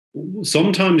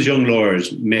sometimes young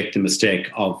lawyers make the mistake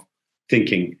of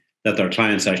thinking that their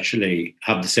clients actually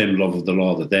have the same love of the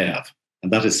law that they have.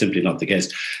 And that is simply not the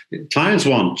case. Clients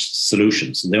want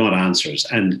solutions and they want answers.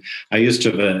 And I used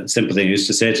to have a simple thing. I used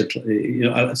to say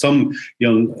to some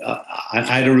young, I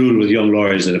had a rule with young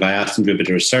lawyers that if I asked them to do a bit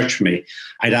of research for me,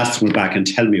 I'd ask them to come back and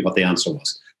tell me what the answer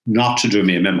was, not to do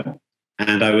me a memo.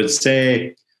 And I would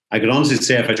say, I could honestly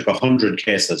say if I took 100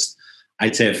 cases,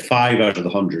 I'd say 5 out of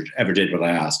the 100 ever did what I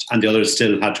asked. And the others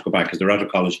still had to go back because they're out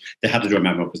of college. They had to do a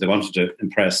memo because they wanted to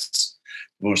impress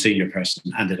the more senior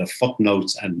person. And they'd have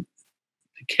footnotes and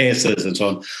cases and so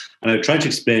on. And I tried to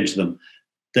explain to them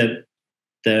that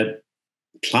the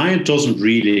client doesn't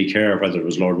really care whether it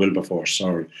was Lord Wilberforce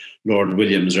or Lord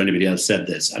Williams or anybody else said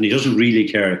this. And he doesn't really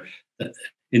care that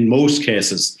in most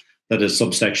cases that is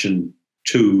subsection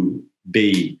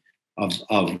 2B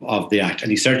of the Act.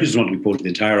 And he certainly doesn't want to be quoted the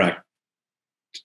entire Act.